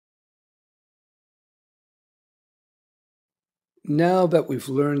Now that we've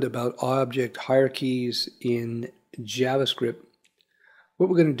learned about object hierarchies in JavaScript, what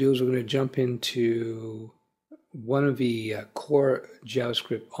we're going to do is we're going to jump into one of the core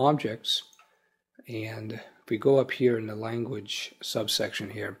JavaScript objects. And if we go up here in the language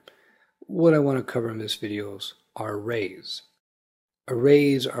subsection here, what I want to cover in this video are arrays.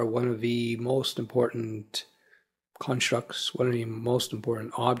 Arrays are one of the most important constructs, one of the most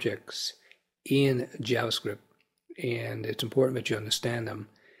important objects in JavaScript. And it's important that you understand them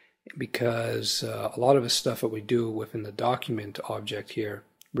because a lot of the stuff that we do within the document object here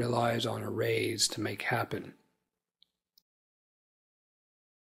relies on arrays to make happen.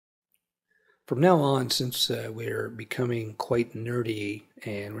 From now on, since we're becoming quite nerdy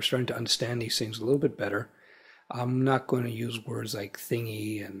and we're starting to understand these things a little bit better, I'm not going to use words like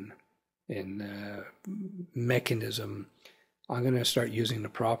thingy and mechanism. I'm going to start using the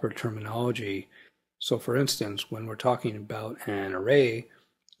proper terminology. So for instance, when we're talking about an array,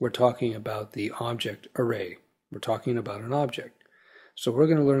 we're talking about the object array. We're talking about an object. So we're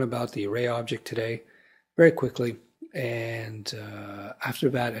going to learn about the array object today very quickly. And after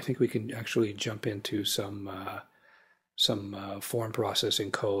that, I think we can actually jump into some form processing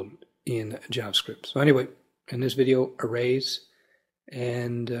code in JavaScript. So anyway, in this video, arrays,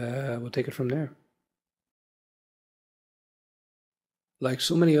 and we'll take it from there. Like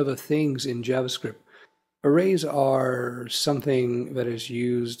so many other things in JavaScript, arrays are something that is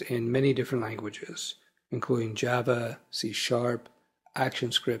used in many different languages, including Java, C#,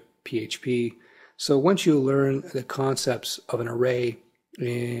 ActionScript, PHP. So once you learn the concepts of an array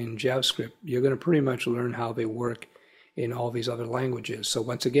in JavaScript, you're going to pretty much learn how they work in all these other languages. So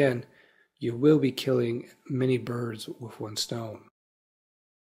once again, you will be killing many birds with one stone.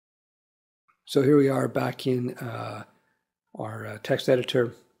 So here we are back in our text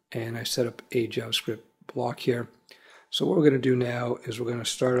editor, and I set up a JavaScript block here. So what we're going to do now is we're going to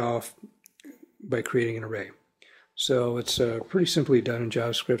start off by creating an array. So it's pretty simply done in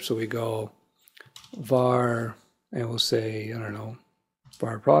JavaScript. So we go var, and we'll say, I don't know,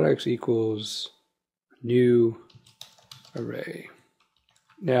 var products equals new array.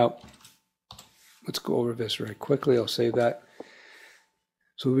 Now, let's go over this very quickly. I'll save that.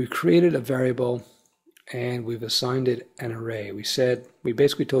 So we've created a variable and we've assigned it an array. We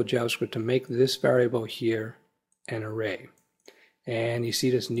basically told JavaScript to make this variable here an array. And you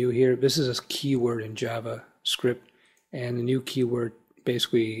see this new here, this is a keyword in JavaScript, and the new keyword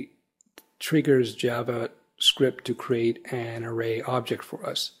basically triggers JavaScript to create an array object for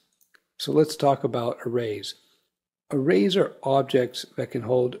us. So let's talk about arrays. Arrays are objects that can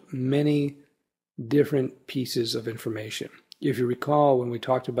hold many different pieces of information. If you recall, when we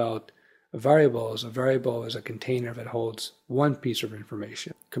talked about variables, a variable is a container that holds one piece of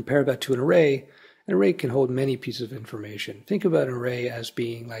information. Compare that to an array can hold many pieces of information. Think about an array as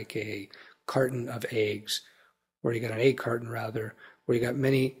being like a carton of eggs, or you got an egg carton rather, where you got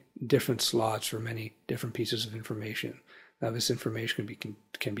many different slots for many different pieces of information. Now this information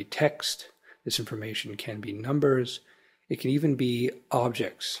can be text, this information can be numbers, it can even be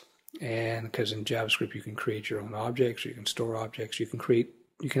objects. And because in JavaScript you can create your own objects, or you can store objects, you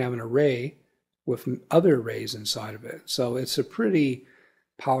can have an array with other arrays inside of it. So it's a pretty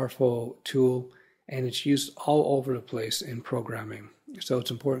powerful tool, and it's used all over the place in programming. So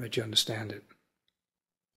it's important that you understand it.